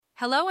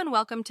Hello and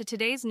welcome to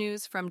today's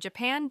news from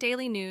Japan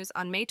Daily News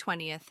on May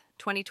 20th,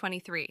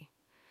 2023.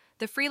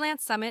 The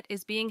Freelance Summit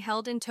is being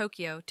held in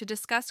Tokyo to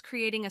discuss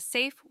creating a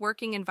safe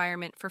working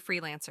environment for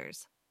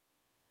freelancers.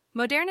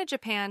 Moderna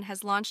Japan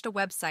has launched a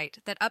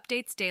website that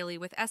updates daily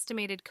with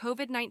estimated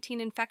COVID-19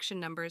 infection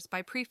numbers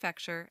by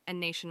prefecture and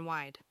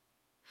nationwide.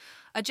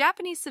 A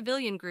Japanese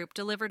civilian group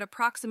delivered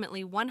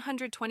approximately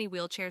 120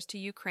 wheelchairs to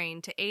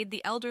Ukraine to aid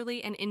the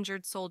elderly and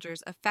injured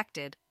soldiers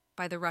affected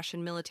by the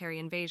Russian military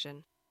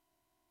invasion.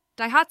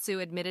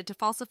 Daihatsu admitted to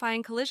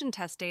falsifying collision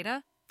test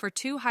data for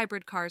 2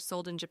 hybrid cars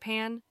sold in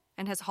Japan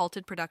and has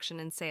halted production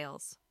and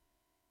sales.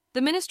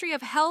 The Ministry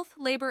of Health,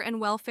 Labor and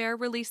Welfare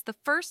released the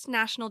first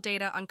national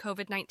data on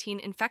COVID-19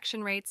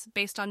 infection rates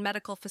based on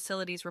medical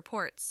facilities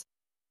reports.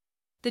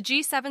 The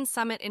G7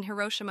 summit in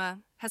Hiroshima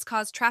has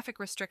caused traffic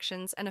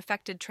restrictions and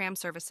affected tram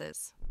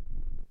services.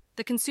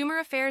 The Consumer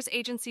Affairs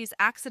Agency's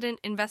Accident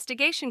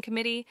Investigation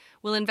Committee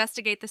will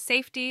investigate the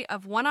safety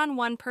of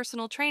one-on-one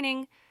personal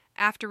training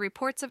after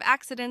reports of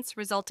accidents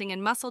resulting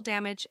in muscle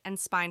damage and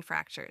spine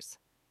fractures.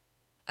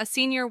 A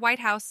senior White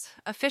House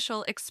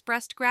official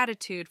expressed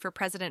gratitude for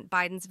President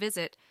Biden's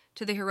visit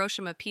to the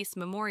Hiroshima Peace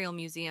Memorial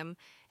Museum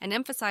and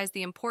emphasized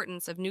the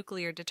importance of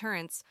nuclear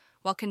deterrence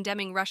while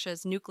condemning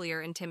Russia's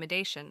nuclear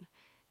intimidation.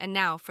 And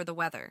now for the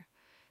weather.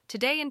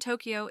 Today in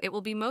Tokyo, it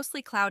will be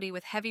mostly cloudy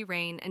with heavy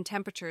rain and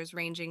temperatures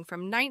ranging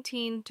from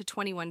 19 to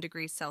 21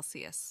 degrees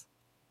Celsius.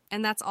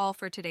 And that's all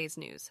for today's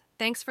news.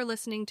 Thanks for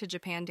listening to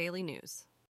Japan Daily News.